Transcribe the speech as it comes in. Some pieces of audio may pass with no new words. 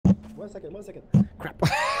1 second. Crap.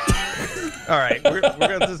 All right, we're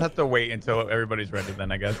gonna just have to wait until everybody's ready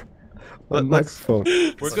then, I guess. My microphone.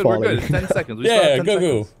 We're good. We're good. 10 seconds. We still have 10 go.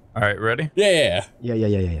 seconds. All right, ready? Yeah.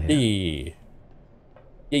 Yeah.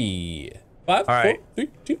 5, All right. 4, 3,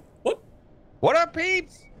 2, 1. What up,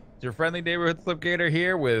 peeps? It's your friendly neighborhood Slipgator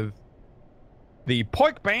here with the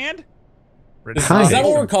Poik Band. Hi. Is that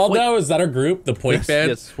what we're called now? Is that our group, the Poik Band?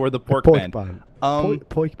 Yes, we're the Pork Poik Band. Band.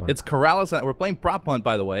 Poik Band. It's Corralice. We're playing prop hunt,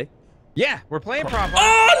 by the way. Yeah, we're playing prop hunt.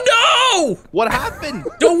 Oh no! What happened?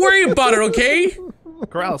 Don't worry about it, okay?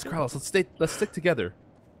 Corralice, let's stick together.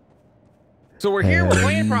 So we're here, we're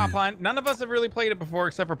playing prop hunt. None of us have really played it before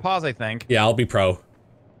except for Paz, I think. Yeah, I'll be pro.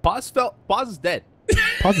 Paz is dead.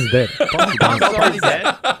 Paz is dead. Paz is already dead.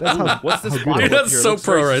 That's how, What's this? how good pop it Dude, is. up that's here? so Looks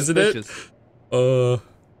very pro, isn't it? suspicious.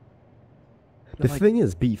 The thing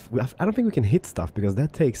is, Beef, I don't think we can hit stuff because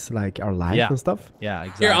that takes like our life and stuff. Yeah,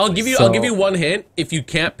 exactly. Here, I'll give you one hint. If you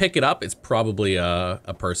can't pick it up, it's probably a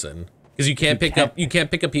person. Because you can't pick up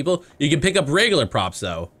people. You can pick up regular props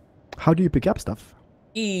though. How do you pick up stuff?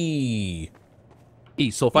 E.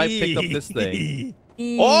 So if I pick up this thing,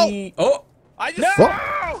 Oh! I just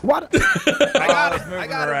What? I got it. Moving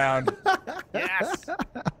got it. around. Yes. So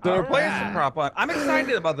we're playing some prop hunt. I'm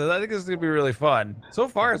excited about this. I think this is gonna be really fun. So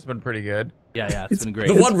far, it's been pretty good. yeah, it's been great.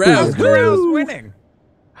 The one round. Who else winning?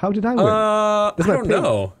 How did I win? I That's my don't ping.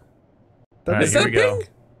 know. All right, Is here that we go. ping?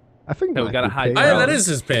 I think Hey, we might gotta be hide ping. Oh, yeah, that Round. is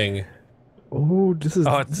his ping. Oh, this is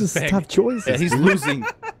it's ping. tough choices. Yeah, he's losing.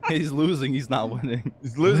 He's losing. He's not winning.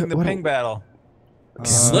 He's losing the What- ping battle.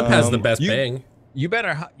 Slip has the best ping. You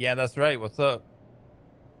better. Yeah, that's right. What's up?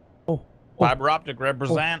 Fiber optic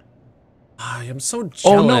represent. I am so Oh, no.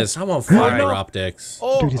 jealous. I'm on fiber no. optics.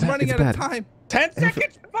 Oh, Dude, I'm running it's out of bad. time. 10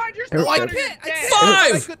 seconds. Find your Oh, I spot. can't. I can't.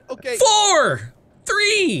 Five, I could, okay. 4,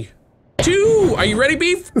 3, 2. Are you ready,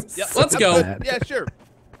 Beef? Yeah, Let's I'm go. good. Yeah, sure.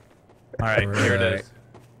 All right, here it Alright. is.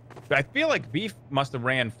 I feel like Beef must have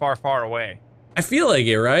ran far, far away. I feel like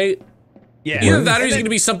it, right? Yeah. Either that or And he's then- gonna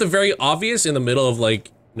be something very obvious in the middle of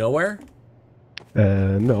like nowhere.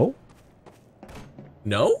 No.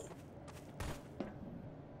 No?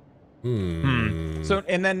 So,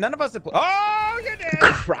 and then none of us have. Oh, you did.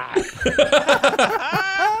 Crap.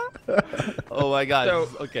 Oh my God. So-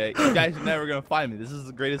 Okay, you guys are never gonna find me. This is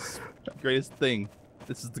the greatest thing.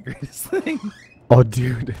 This is the greatest thing. Oh,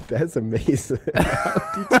 dude, that's amazing.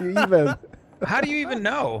 How did you even? How do you even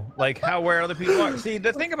know, like, where other people are? See,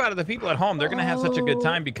 the thing about it, the people at home, they're gonna have such a good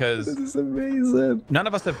time because This is amazing. none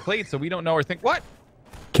of us have played, so we don't know or think. What?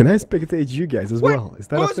 Can I spectate you guys as What? well? Is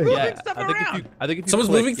that a Who's thing? moving? Yeah, stuff I think around. if you Someone's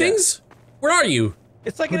click, moving yeah. things? Where are you?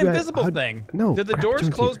 It's like How an do I- invisible how- thing. no, Did the crap, doors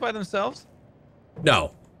Duncan. close by themselves?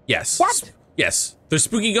 No. Yes. What? Yes. There's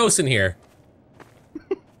spooky ghosts in here.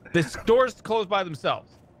 The doors closed by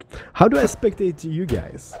themselves. How do I spectate you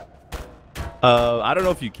guys? I don't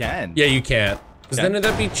know if you can. Yeah, you can't. Because Okay. then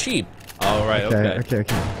that'd be cheap. All right. Okay.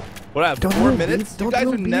 Okay. What? I have Don't 4 move, minutes. Beef, You don't guys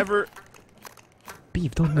move, are Beef. never.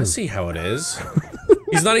 Beef, don't I move. see how it is.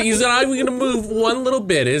 He's not even gonna move one little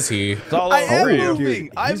bit, is he? It's all I over am for you. moving.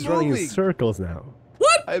 Dude, I'm he's running in moving. circles now.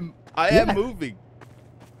 What? I am moving.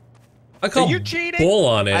 I call you're cheating? bull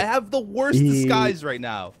on it. I have the worst disguise right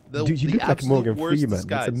now. Dude, you the look like absolute Morgan worst Freeman.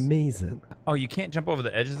 disguise. That's amazing. Oh, you can't jump over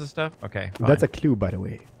the edges of stuff? Okay. Fine. That's a clue, by the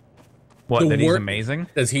way. What, The that he's wor- amazing?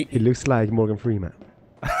 Does he? He looks like Morgan Freeman.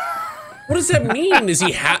 What does that mean? Is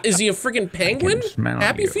he a freaking penguin? smell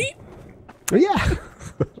Happy you. feet? Yeah.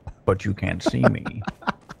 But you can't see me.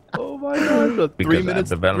 Oh my God! So Because 3 I've minutes.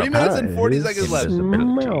 developed 3 minutes and 40 Hi, seconds it's left.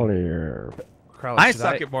 Smell here. I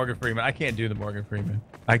suck at Morgan Freeman. I can't do the Morgan Freeman.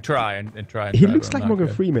 I try and try. And He try, looks but I'm like not Morgan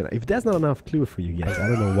good. Freeman. If that's not enough clue for you guys, I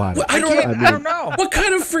don't know why. What? I don't know. What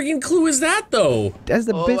kind of freaking clue is that, though? That's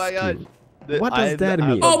the Oh best my God. clue. What does that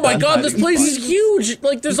mean? Oh my God, this He place is huge.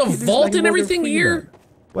 Like, there's a He looks vault like and Morgan everything Freeman. here.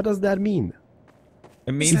 What does that mean?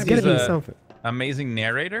 It means It's he's gotta mean a something. amazing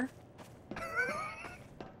narrator.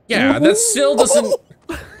 Yeah, that still doesn't.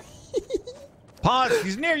 Pause.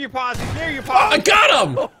 He's near your pause. He's near your I pause. got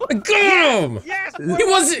him! I got him! Yes. He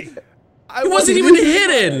wasn't. He wasn't even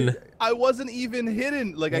hidden. I wasn't even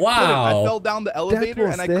hidden. Like I Wow. couldn't. I fell down the That elevator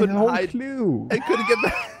was and I the couldn't whole hide. clue. I couldn't get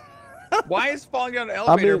back. Why is falling down an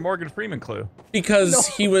elevator a mean- Morgan Freeman clue? Because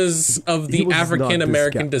he was of He the was not African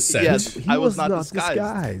American descent. Yes. He I was was not not disguised.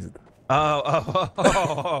 disguised.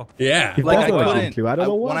 Oh. Yeah. If Like that's I not a couldn't. clue, I don't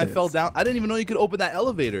know when what I is. fell down, I didn't even know you could open that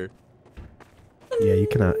elevator. Yeah, you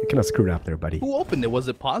cannot screw it up there, buddy. Who opened it? Was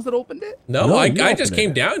it Paz that opened it? No, No, I you just opened came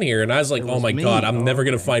it. down here and I was like, oh was my me. God, I'm Oh, never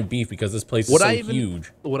going to find beef because this place is Would so I even-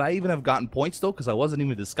 huge. Would I even have gotten points though? Because I wasn't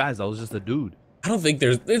even disguised. I was just a dude. I don't think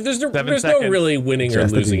there's no Seconds. really winning or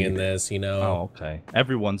Just a losing dude. in this, you know. Oh, okay.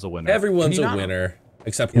 Everyone's a winner. Everyone's Can you a not- winner.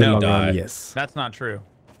 Except In when the you long run, die. yes. That's not true.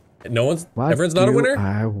 No one's. What Everyone's not a do winner.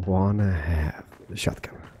 I wanna have the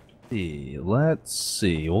shotgun. Let's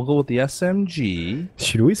see. We'll go with the SMG.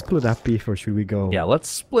 Should we split up beef or should we go? Yeah, let's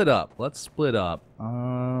split up.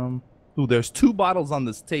 Ooh, there's 2 bottles on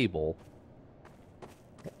this table.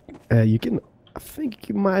 You can. I think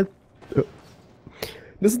you might.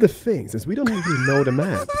 This is the thing, since we don't even know the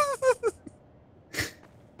map.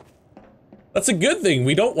 That's a good thing.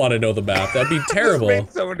 We don't want to know the map. That'd be Just terrible.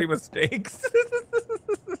 made so many mistakes.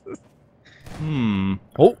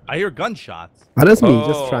 Oh, I hear gunshots. But that's me Oh,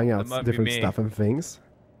 just trying that out might be different me. stuff and things.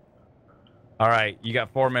 All right, you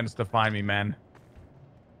got 4 minutes to find me, man.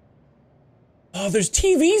 Oh, there's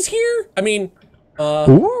TVs here. I mean,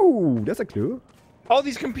 Ooh, that's a clue. Oh,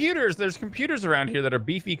 these computers. There's computers around here that are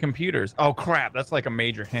beefy computers. Oh, crap. That's like a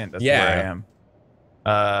major hint. That's where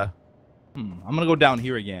I am. I'm gonna go down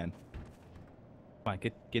here again. Come on,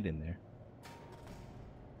 get in there.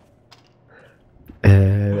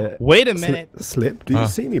 Wait a minute. Slip, do you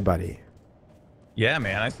see me, buddy? Yeah,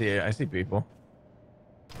 man. I see people.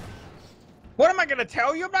 What am I going to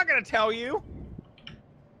tell you? I'm not going to tell you.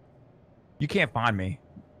 You can't find me.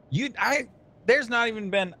 There's not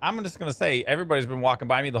even been, I'm just going to say, everybody's been walking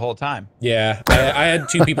by me the whole time. yeah, I had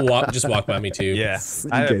 2 people just walk by me too. Yeah. You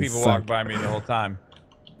I had guys people suck. walk by me the whole time.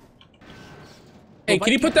 Hey, If I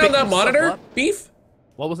can you keep put down picking that stuff monitor, up- Beef?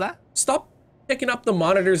 What was that? Stop picking up the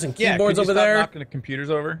monitors and Yeah, keyboards could you over stop there. knocking the computers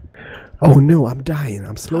over? Oh no, I'm dying. I'm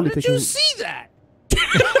How slowly did taking. you see that?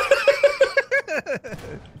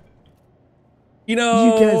 You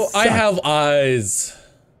know, guys I suck. have eyes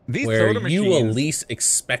These where soda you will machines, least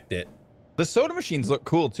expect it. the soda machines look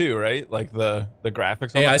cool too, right? Like the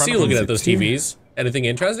graphics. Hey, on I the see front you of looking them. at those TVs. Anything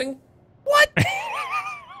interesting?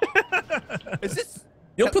 Is this?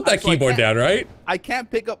 You'll put that So I keyboard can't- down, right? I can't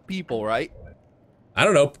pick up people, right? I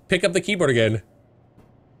don't know. Pick up the keyboard again.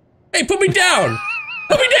 Hey, put me down!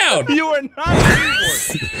 Put me down! You are not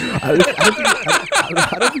a keyboard.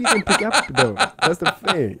 I don't think you can pick up though. That's the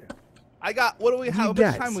thing. I got. What do we have? How much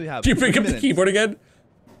guys. time do we have? Do you pick 2 up the minutes. keyboard again?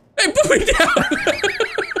 Hey, put me down!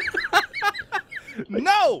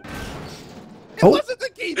 No. It Oh. wasn't the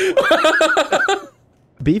keyboard.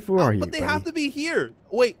 Beef, where are you? But they buddy? have to be here.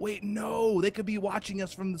 Wait, no. They could be watching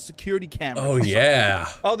us from the security camera. Oh, yeah.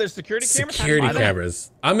 Oh, there's security cameras. Security How do I-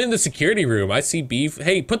 cameras. I'm in the security room. I see Beef.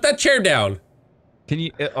 Hey, put that chair down. Can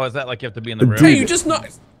you? Oh, is that like you have to be in the room? Hey, you just not.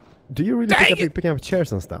 Do you really pick up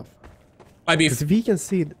chairs and stuff? I Beef. Because if we can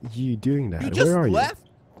see you doing that, You just where are left.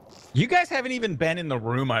 You guys haven't even been in the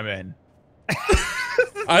room I'm in.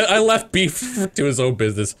 I left Beef to his own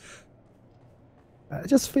business. you? I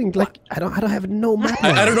just think like I don't have no map.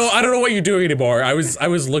 I don't know. I don't know what you're doing anymore. I was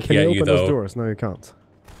looking Can you at open you those though. doors? No, you can't.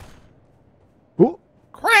 Oh,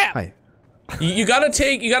 Crap. hi. You gotta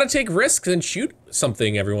take risks and shoot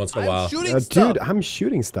something every once in a while. I'm shooting stuff. Dude, I'm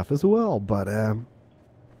shooting stuff as well, but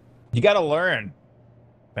You got to learn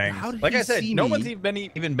things. How did Like he I said, see no me? one's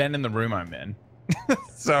even been in the room I'm in.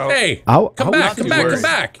 So Hey, I come would back, come back, come suggest-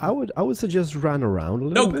 back. I would suggest run around a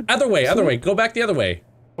little No, bit. other way. Go back the other way.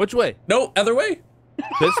 Which way? No, other way.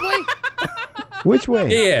 This way? Which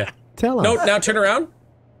way? Yeah. Tell us. No, now turn around.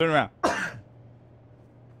 Turn around.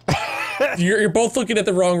 You're both looking at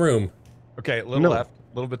the wrong room. okay, a little No. left,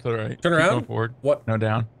 a little bit to the right. Turn Keep around. going forward. What? No,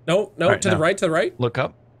 down. No, All right, to the now. right, to the right. Look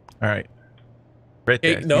up. All right. Right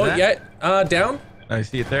there. Okay, See no, that? down. Oh, you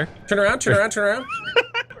see it there? Turn around.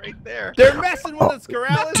 Right there. They're messing with us,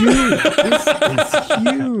 Corrales. Dude, this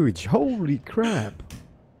is huge. Holy crap.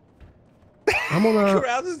 I'm on a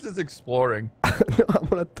Corrales is just exploring. I'm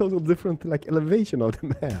on a total different like elevation of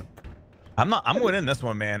the map. I'm winning this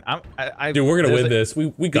one, man. Dude, we're gonna there's win a- this.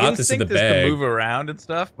 We the got this in the instinct is bag. to move around and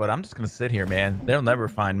stuff, but I'm just gonna sit here, man. They'll never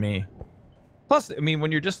find me. Plus, I mean,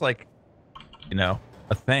 when you're just like,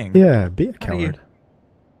 a thing. Yeah, be a How do you- coward.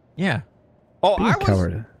 Yeah. Oh, Be a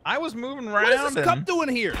coward. I was moving What around. is this cup and- doing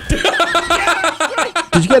here? Did you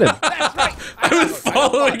get him? That's right. I was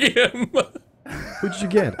following him. Who did you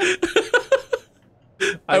get?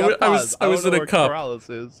 I got was paused. in don't know a where cup. Corrales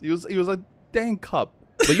is. He was a dang cup.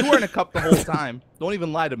 But you were in a cup the whole time. Don't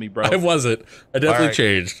even lie to me, bro. I wasn't. I definitely right.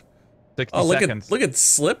 changed. 60 Oh, seconds. look at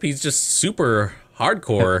Slip. He's just super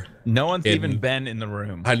hardcore. No one's in- even been in the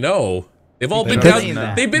room. I know. They've all They've been never down. seen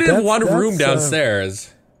that. They've been in That's- one room that's,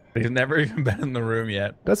 downstairs. They've never even been in the room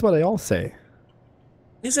yet. That's what they all say.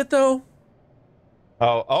 Is it though?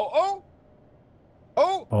 Oh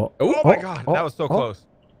Oh, my God. That was so close.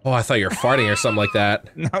 Oh, I thought you were farting or something like that.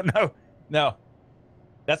 No.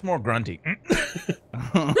 That's more grunty.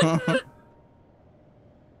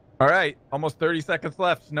 All right. Almost 30 seconds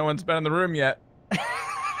left. No one's been in the room yet.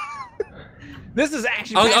 This is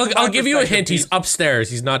actually. I'll give you a hint. He's upstairs.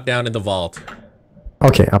 He's not down in the vault.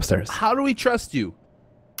 Okay, upstairs. How do we trust you?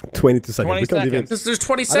 22 seconds. 20 We can't even- seconds. There's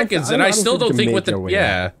 20 I don't- seconds, I and don't- I I don't still think don't we can think make with the our way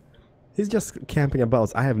yeah. He's just camping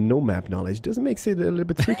about. I have no map knowledge. Doesn't makes it a little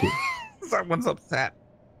bit tricky. Someone's upset.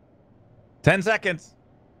 10 seconds.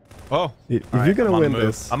 Oh. If All you're right, gonna I'm on the win move.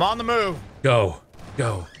 this, I'm on the move. Go,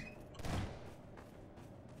 go.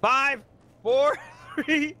 5, 4,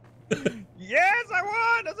 3. Yes, I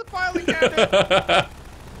won. That's a filing cabinet.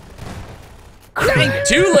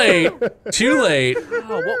 Too late. Too late.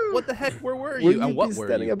 Oh, what the heck? Where were will you? And what be were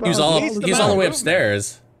standing you? about He was all He's the he was all the way man.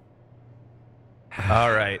 upstairs.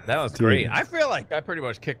 All right, that was Dude. great. I feel like I pretty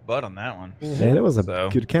much kicked butt on that one. man, it was a So-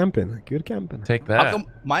 good camping. Good camping. Take How that. come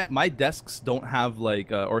my desks don't have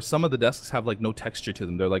like, or some of the desks have like no texture to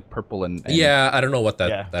them? They're like purple and Yeah, I don't know what that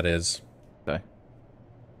Yeah. that is. Okay.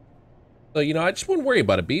 So you know, I just wouldn't worry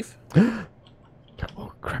about it, beef.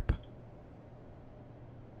 Oh crap!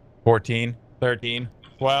 14, 13,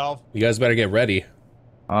 12. You guys better get ready.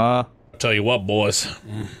 Uh, I'll tell you what, boys.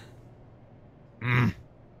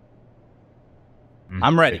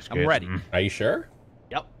 I'm ready. Tastes I'm good. ready. Are you sure?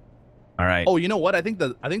 Yep. All right. Oh, you know what? I think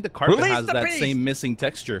the carpet Release has the that beast! same missing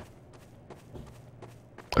texture.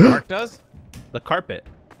 Mark does? The carpet.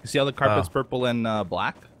 You see how the carpet's Oh. purple and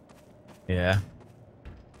black? Yeah.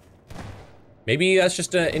 Maybe that's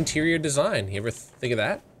just an interior design. You ever think of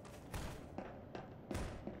that?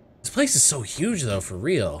 This place is so huge, though, for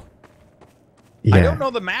real. Yeah. I don't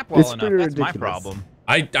know the map well It's enough. pretty That's my ridiculous. problem.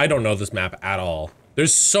 I don't know this map at all.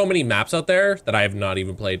 There's so many maps out there that I have not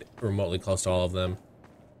even played remotely close to all of them.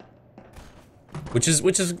 Which is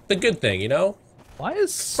the good thing, you know? Why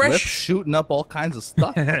is Fresh. Swift shooting up all kinds of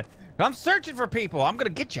stuff? I'm searching for people. I'm gonna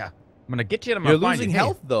get you. I'm gonna get you. And I'm You're gonna find losing you.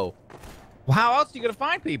 health though. Well, how else are you gonna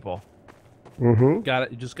find people?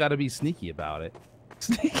 Mm-hmm. You just gotta be sneaky about it.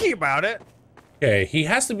 Sneaky about it. Okay, he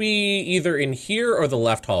has to be either in here or the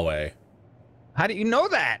left hallway. How do you know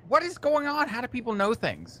that? What is going on? How do people know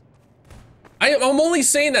things? I'm only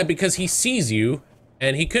saying that because he sees you,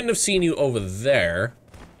 and he couldn't have seen you over there.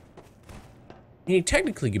 He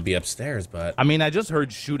technically could be upstairs, but... I mean, I just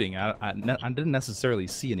heard shooting. I didn't necessarily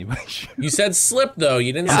see anybody shoot. You said slip, though.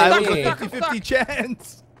 You didn't I was say a me. 50-50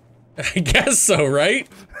 chance. I guess so, right?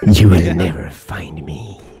 You will never find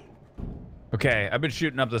me. Okay, I've been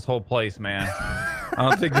shooting up this whole place, man. I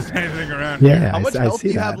don't think there's anything around here. Yeah, How much I health see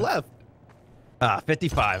do you that. have left?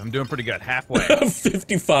 55. I'm doing pretty good. Halfway.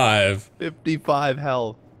 55. 55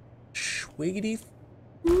 health. Schwiggity.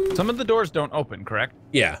 Some of the doors don't open, correct?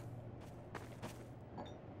 Yeah.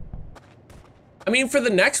 I mean, for the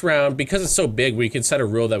next round, because it's so big, we can set a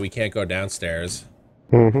rule that we can't go downstairs.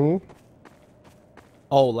 Mm-hmm.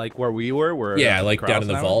 Oh, like where we were? Where Yeah, like down in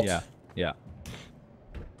the Krauss vault. now? Yeah.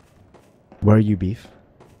 Where are you, beef?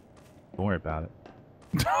 Don't worry about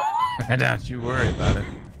it. Don't you worry about it.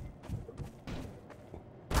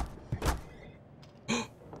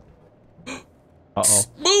 Uh-oh.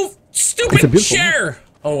 Move! It's a Stupid beautiful chair!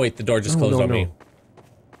 Oh, wait, the door just Oh, closed no, on me. no.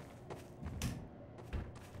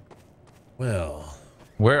 Well,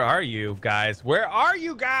 Where are you guys? Where are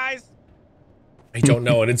you guys? I don't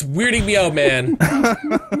know, and it's weirding me out, man.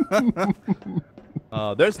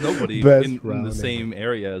 There's nobody Best in the round same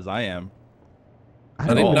area as I am. I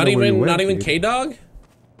Not, don't not know where you even, went, not even dude. K-Dog?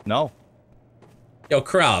 No. Yo,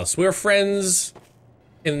 Kraus, we're friends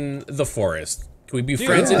in the forest. Can we be Dude.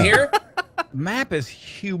 friends in Yeah. here? Map is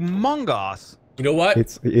humongous. You know what?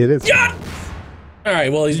 It is. Yeah! All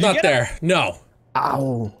right, well, he's Did you not get there. No.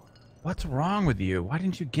 Ow. What's wrong with you? Why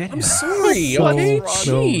didn't you get him? I'm sorry. So Okay, close.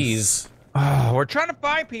 jeez. Oh, we're trying to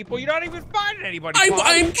find people. You're not even finding anybody. Paul.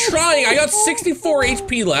 I'm trying. I got 64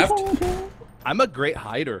 HP left. I'm a great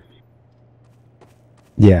hider.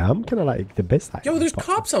 Yeah, I'm kind of like the best. Yo, there's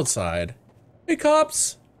cops outside. Hey,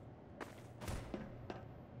 cops.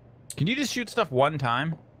 Can you just shoot stuff one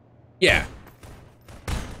time? Yeah.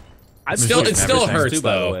 I've Still- switched it still everything hurts, too,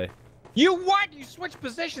 by the though. way. You what? You switched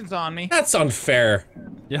positions on me. That's unfair.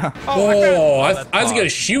 Yeah. Oh, that's I was odd. gonna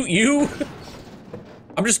shoot you.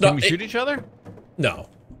 I'm just Can not. we shoot each other? No.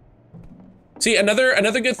 See, another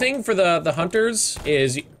good thing for the hunters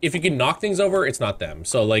is if you can knock things over, it's not them.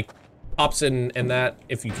 So like pops and that,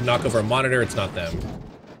 if you can knock over a monitor, it's not them.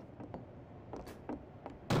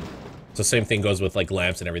 So same thing goes with like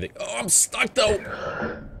lamps and everything. Oh, I'm stuck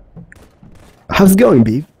though. How's it going,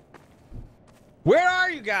 beef? Where are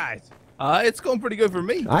you guys? It's going pretty good for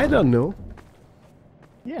me. I don't know.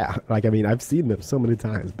 Yeah, like I mean, I've seen them so many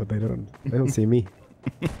times, but they don't see me.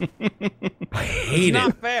 I It's hate it.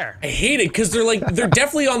 not fair. I hate it because they're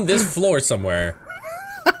definitely on this floor somewhere.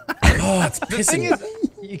 Oh, it's The thing pissing. is,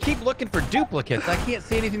 You keep looking for duplicates. I can't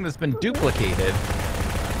see anything that's been duplicated.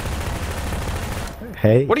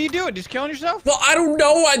 Hey. What are you doing? Just killing yourself? Well, I don't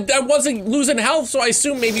know. I wasn't losing health, so I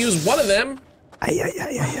assume maybe he was one of them.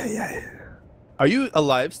 Ay. Are you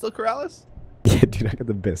alive still, Corrales? Yeah, dude, I got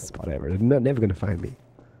the best spot ever. They're never gonna find me.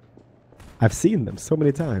 I've seen them so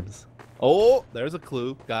many times. Oh, there's a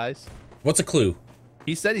clue, guys. What's a clue?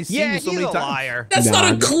 He said he's seen you so many he's a times. liar. That's Nah,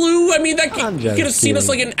 not a clue. I mean, that I'm you could have just seen us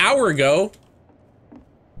like kidding. an hour ago.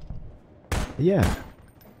 Yeah,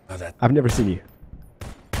 Oh, that. I've never seen you.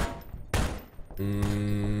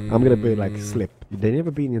 I'm gonna be like slip. They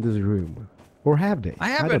never been in this room, or have they? I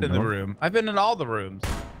have been don't in the know. room. I've been in all the rooms.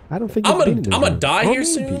 I don't think I'm you've a- been in this I'm a room. die Or here maybe.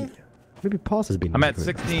 soon. Maybe Pulse has been. I'm in at this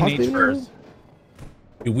room. 16 Pulse each been in verse.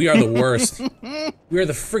 Dude, we are the worst. We are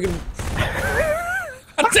the friggin'.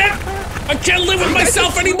 That's it! I can't live with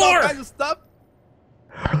myself anymore! All kinds of stuff.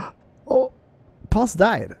 Oh, Pulse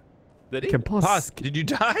died. Did he? Can Pulse? Pause. Did you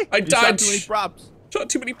die? I You shot died. too many props. Shot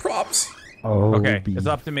too many props. Oh, Okay, B. it's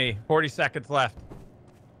up to me. 40 seconds left.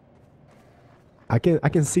 I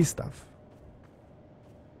can see stuff.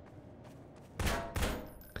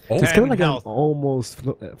 Oh, It's kind 10 of like health. I'm almost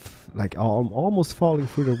I'm almost falling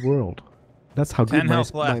through the world. That's how 10 good my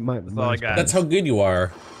health left. my That's all I got. that's how good you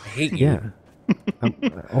are. I hate you. Yeah. I'm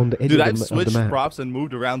on the edge Dude, of, I've the, of the switched map. props and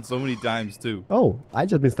moved around so many times too. Oh, I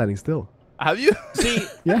just been standing still. Have you? See,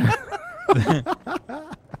 Yeah.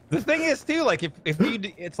 the thing is too, like if you,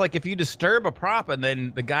 it's like if you disturb a prop and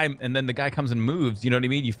then the guy comes and moves. You know what I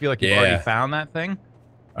mean? You feel like you've Yeah. already found that thing.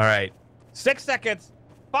 All right, 6 seconds.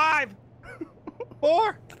 5,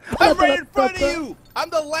 4. I'm right in front of you. I'm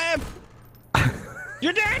the lamp.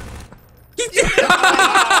 You're dead.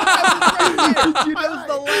 I was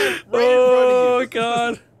the lamp right in front Oh of you.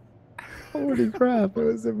 God. Holy crap! It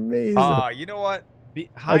was amazing. You know what?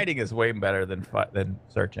 Hiding is way better than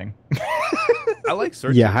searching. I like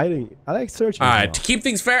searching. yeah, hiding. I like searching. All as right, well. to keep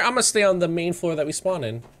things fair, I'm gonna stay on the main floor that we spawn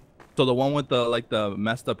in. So the one with the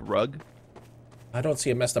messed up rug. I don't see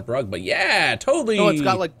a messed up rug, but yeah, totally. No, it's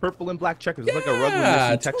got like purple and black checkers. It's like a rug with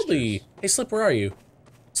Yeah, missing totally. textures. Hey, Slip, where are you?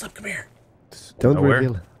 Slip, come here. Don't Where?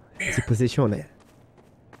 reveal the position.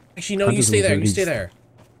 Actually, no, you Hunters stay was there. You stay released.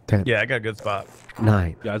 there. 10, Yeah, I got a good spot. 9,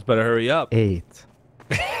 You guys better hurry up. 8,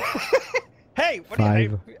 Hey, what do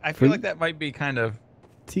you, 5, I feel 3. like that might be kind of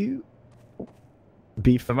 2.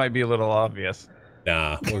 Beef. that might be a little obvious.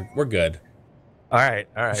 Nah, we're good. All right,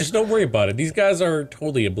 all right. Just don't worry about it. These guys are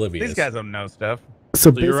totally oblivious. These guys don't know stuff.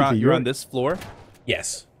 So So you're basically, on this floor.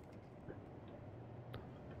 Yes.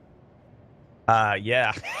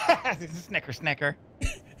 Yeah. Snicker.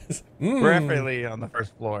 Mm. We're definitely on the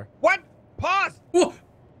first floor. What? Pause. Wha-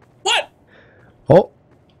 What? Oh,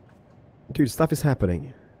 dude, stuff is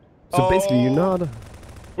happening. So basically, you're Oh. not.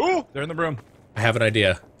 Ooh, they're in the room. I have an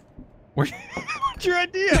idea. What's your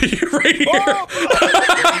idea? You're right here. Oh,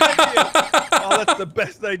 oh, that's the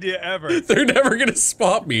best idea ever. They're never gonna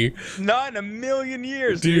spot me. Not in a million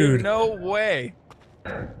years, Dude. No way.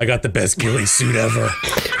 I got the best ghillie suit ever.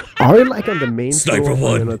 Are you like on the main Sniper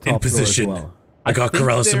floor or on one the in top floor as position. well? I got think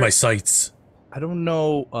Corrales in they're- my sights. I don't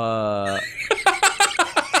know.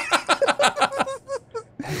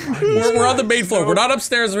 We're on the main floor. We're not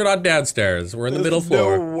upstairs. We're not downstairs. We're in the middle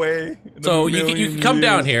floor. No way. In a So you can million come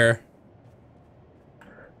down years. here.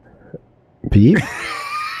 Beef?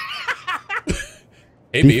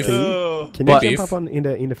 Hey, Beef. beef. Oh. Can you But- jump Beef. up on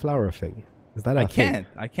in the flower thing? Is that a I thing? can't.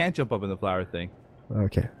 I can't jump up in the flower thing.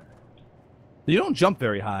 Okay. You don't jump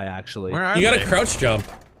very high, actually. Where are You gotta they? crouch jump.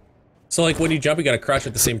 So like when you jump, you gotta crouch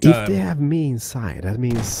at the same If they time. have me inside, that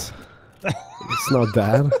means it's not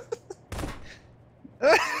bad.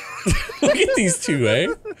 Look at these two, eh?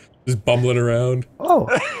 Just bumbling around. Oh,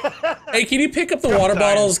 Hey, can you pick up the water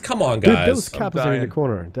dying. bottles? Come on, dude, guys. those capos are in the dying.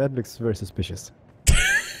 corner. That looks very suspicious.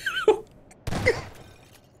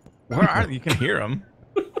 Where are they? You can hear them.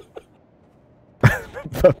 Where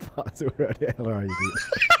the hell are you,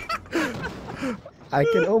 dude? I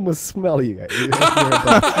can almost smell you guys.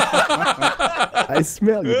 I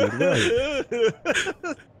smell you, dude. Where are you?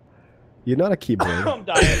 You're not a keyboard. I'm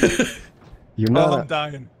dying. You're Oh, not. I'm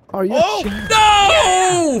dying. Are you?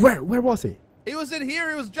 Oh! No! Where was he? He was in here.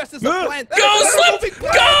 He was dressed as a Go, plant. Go, Slip! Go!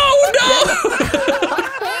 No!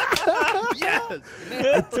 Yes.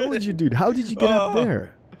 I told you, dude. How did you get up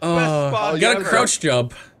there? spot You gotta ever. crouch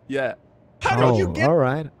jump, Yeah. How Oh, did you get? all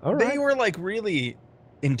right, all They right. were like really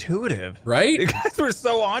intuitive. You right? guys were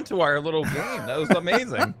so onto our little game. That was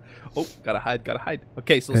amazing. Oh, gotta hide. Gotta hide.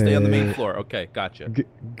 Okay, so stay on the main Uh, floor. Okay, gotcha.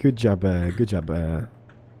 Good job,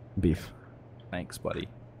 Beef. Thanks, buddy.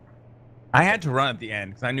 I had to run at the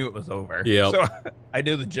end because I knew it was over. Yep. So I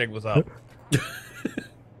knew the jig was up.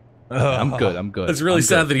 I'm good. I'm good. It's really I'm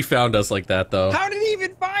sad good. that he found us like that, though. How did he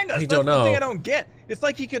even find us? I That's don't the thing know. I don't get. It's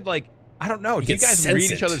like he could like, I don't know. He Do you could guys sense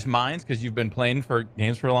read each it. other's minds because you've been playing for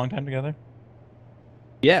games for a long time together?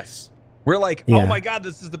 Yes. We're like, Yeah. oh my god,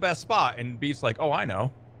 this is the best spot, and Beef's like, oh, I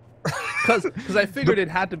know. Because I figured it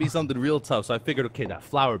had to be something real tough, so I figured, okay, that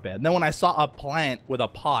flower bed. And then when I saw a plant with a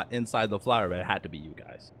pot inside the flower bed, it had to be you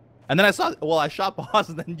guys. And then I saw, well, I shot pause,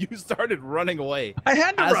 and then you started running away. I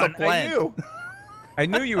had to As a run. I plant. knew. I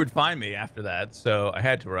knew you would find me after that, so I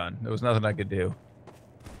had to run. There was nothing I could do.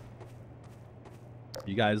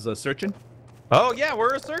 You guys searching? Oh yeah,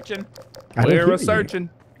 we're searching. I don't hear We're you. searching.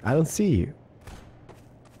 I don't see you.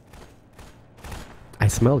 I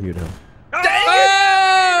smell you though. Oh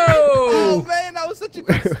Oh! man, that was such a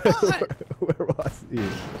good spot. Where was you?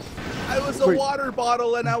 I was a Wait. water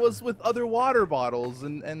bottle, and I was with other water bottles,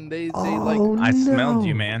 and they like. Oh, I smelled no.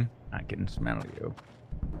 you, man. I can smell you.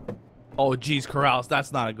 Oh geez, Corrals,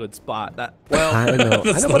 that's not a good spot. That I know. I know,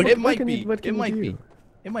 That's but not- what it might can be. you- what It can you might do? be.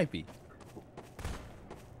 It might be.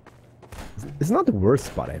 It's not the worst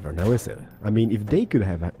spot ever, no, is it? I mean, if they could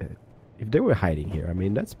have, if they were hiding here, I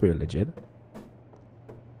mean, that's pretty legit.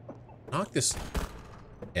 Knock this.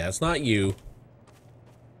 Yeah, it's not you.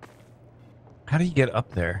 How do you get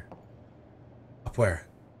up there? Up where?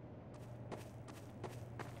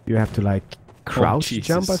 You have to like crouch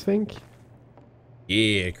jump, I Jesus. think.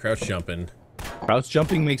 Yeah, crouch jumping. Crouch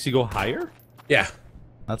jumping makes you go higher. Yeah.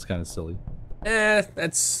 That's kind of silly.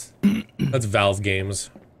 That's Valve games.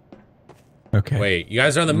 Okay. Wait, you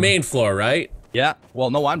guys are on the main floor, right? Yeah. Well,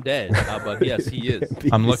 no, I'm dead. But yes, he is.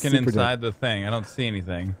 I'm He's looking super inside the thing. I don't see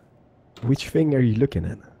anything. dead. Which thing are you looking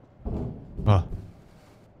at? Oh.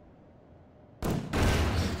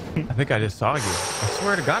 I think I just saw you. I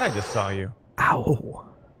swear to God, I just saw you. Ow!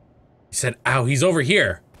 He said, ow, he's over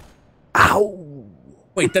here. Ow!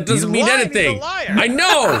 Wait, that doesn't mean lying, anything. He's a liar. I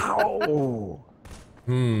know. Ow!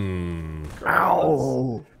 Hmm.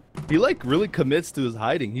 Ow! He like really commits to his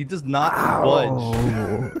hiding. He does not budge.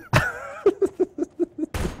 Ow!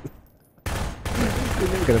 You're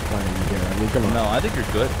never gonna find me here. I mean, come on. No, I think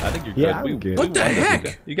you're good. I think you're Yeah, good. I'm good. What the won this.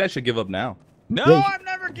 heck? You guys should give up now. No, Yeah. I've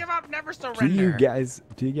never give up, never Do you surrender. guys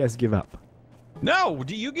give up? No,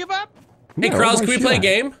 do you give up? Hey, No, Krause, why can we should play I? a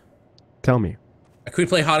game? Tell me. Can we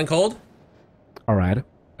play hot and cold? All right. All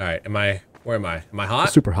right, where am I? Am I hot?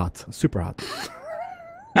 Super hot. Super hot.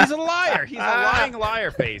 He's a liar. He's a lying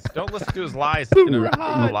liar face. Don't listen to his lies. He's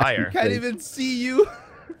a liar. Can't even see you.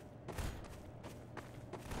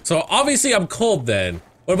 So obviously I'm cold then.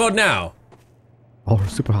 What about now? Oh,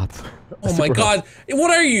 super hot. Oh my Super hot. god.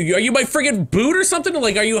 What are you? Are you my friggin' boot or something?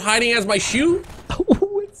 Like, are you hiding as my shoe?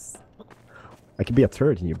 Oh, I could be a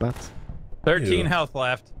turd in your butt. 13 Ew. health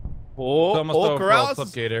left. Oh, almost over for Corrals, old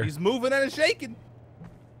Flipgator. he's moving and shaking.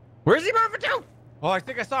 Where's he moving to? Oh, I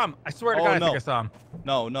think I saw him. I swear to Oh, God, I no. think I saw him.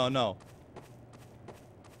 No, no, no.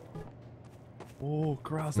 Oh,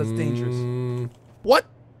 Corrals, that's dangerous. Mm, What?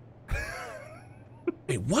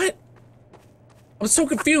 wait, what? I'm so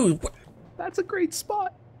confused. What? That's a great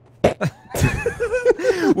spot.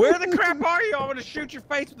 Where the crap are you? I want to shoot your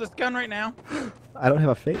face with this gun right now. I don't have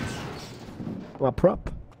a face. I'm a prop.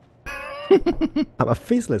 I'm a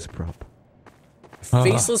faceless prop.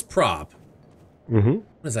 Faceless prop. Mm-hmm.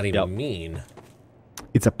 What does that even mean?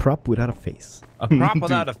 It's a prop without a face. A prop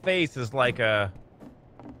without a face is like a,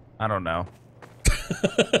 I don't know.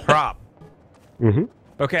 Prop. Mm-hmm.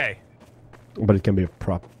 Okay. But it can be a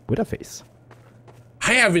prop with a face.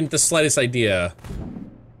 I haven't the slightest idea.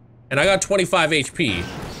 And I got 25 HP.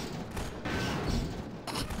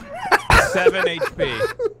 7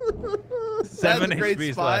 HP. 7 That's a great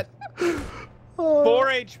HP's spot. left. 4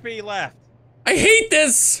 HP left. I hate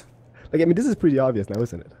this! Like, I mean, this is pretty obvious now,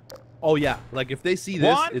 isn't it? Oh yeah, like if they see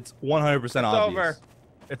this, One. it's 100% It's obvious. over.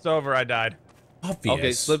 It's over. I died.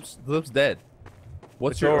 Obvious. Okay, Slip's dead.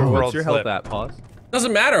 What's It's your over, what's world your health Slip. at? Pause.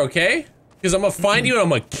 Doesn't matter, okay? Because I'm gonna find you and I'm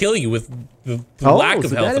gonna kill you with the lack of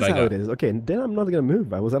so health that that is I how got. it is. Okay, and then I'm not gonna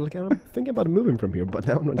move. I'm thinking about moving from here, but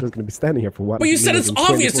now I'm not just gonna be standing here for one. But you said minute it's and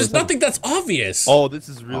obvious. 24 There's seconds. nothing that's obvious. Oh, this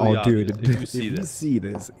is really Oh, obvious. dude, If you see if you this. see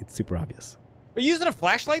this, it's super obvious. Are you using a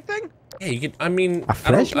flashlight thing? Yeah, you can. I mean, A I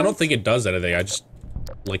flashlight? don't think it does anything. I just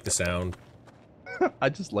like the sound. I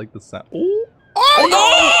just like the sound. Oh!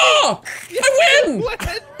 Oh! I win!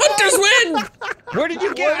 Hunters win! Where did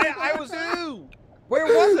you get it? I was. Where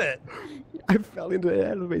was it? I fell into an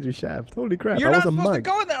elevator shaft. Holy crap! You're I not was a supposed to mug.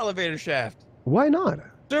 go in the elevator shaft. Why not?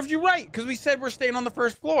 Served you right, because we said we're staying on the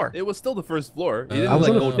first floor. It was still the first floor. He I didn't was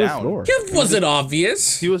like on go the first down. floor. It wasn't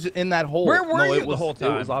obvious. He was in that hole. Where were no, you it the was, whole It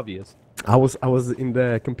time? was obvious. I was in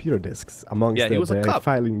the computer disks amongst Yeah, he was a the cup.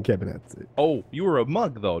 filing cabinet. Oh, you were a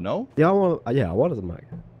mug though, no? Yeah, I was a mug.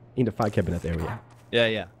 in the file cabinet area. Yeah,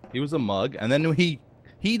 yeah. He was a mug, and then he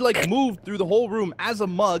like moved through the whole room as a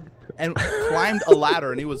mug and climbed a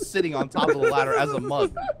ladder, and he was sitting on top of the ladder as a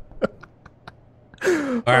mug.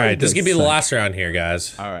 All right, this could be the last round here,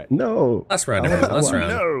 guys. All right. No. Last round, everyone. Last round.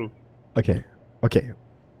 No. Okay. Okay.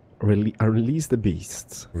 Release the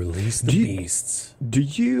beasts. Release the beasts. Do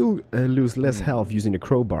you lose less health using a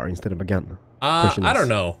crowbar instead of a gun? I don't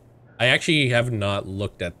know. I actually have not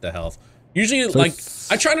looked at the health. Usually, So like,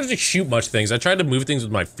 I try not to shoot much things. I try to move things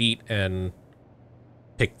with my feet and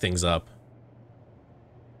pick things up.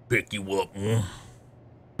 Pick you up.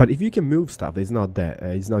 But if you can move stuff, it's not that.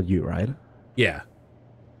 It's not you, right? Yeah.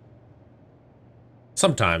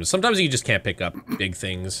 Sometimes. Sometimes you just can't pick up big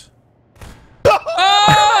things.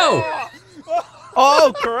 Oh!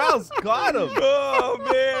 Oh, Corral's got him. Oh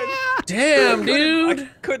man! Damn, dude. I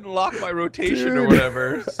couldn't lock my rotation or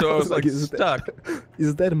whatever, so I was like Is stuck.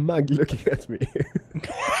 Is that mug looking at me?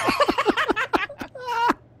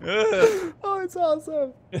 Oh, it's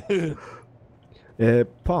awesome.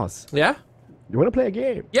 Pause. Yeah? You want to play a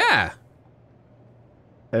game? Yeah.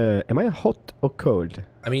 Am I hot or cold?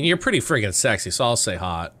 I mean, you're pretty friggin' sexy, so I'll say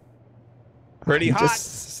hot. Pretty You're hot.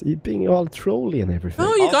 Just you being all trolly and everything.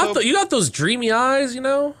 Oh, Also- you got those dreamy eyes, you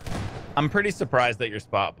know? I'm pretty surprised at your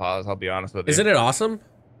spot pause. I'll be honest with you. Isn't it awesome?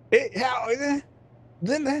 I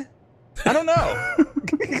don't know.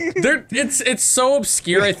 It's so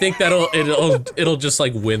obscure. I think that it'll just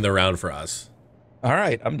like win the round for us. All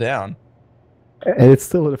right, I'm down. And it's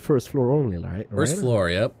still the first floor only, right? First floor,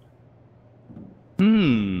 yep.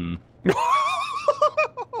 Hmm.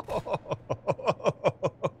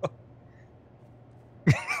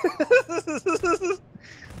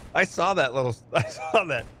 I saw that.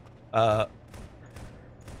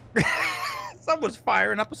 Someone's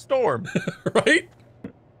firing up a storm. Right?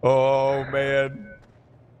 Oh man.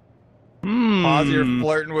 Hmm. Pause, you're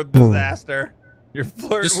flirting with disaster. You're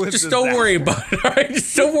flirting with Just disaster. don't worry about it, all right?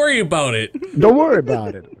 Just don't worry about it. Don't worry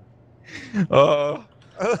about it. Oh.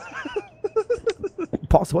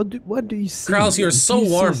 Pause. What do you see? Krause, you're Do so you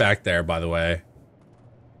see warm back there, by the way.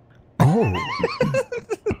 Oh.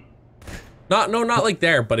 Not like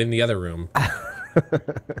there, but in the other room. All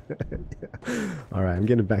right, I'm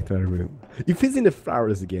getting back to the room. If it's in the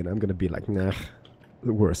flowers again, I'm gonna be like, nah,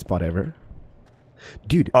 the worst spot ever.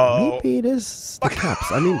 Dude, maybe it is the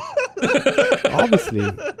caps. I mean, obviously.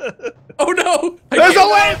 Oh no! There's a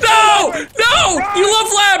lamp! No! No! You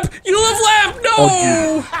love lamp! You love lamp!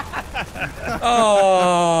 No!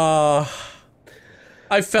 Oh,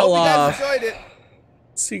 I fell Hope you guys off. enjoyed it.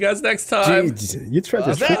 See you guys next time. Jeez, you tried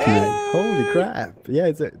to Is that trick me. it? Holy crap.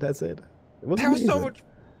 Yeah, that's it. It was That was so amazing. much.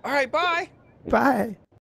 All right, bye. Bye.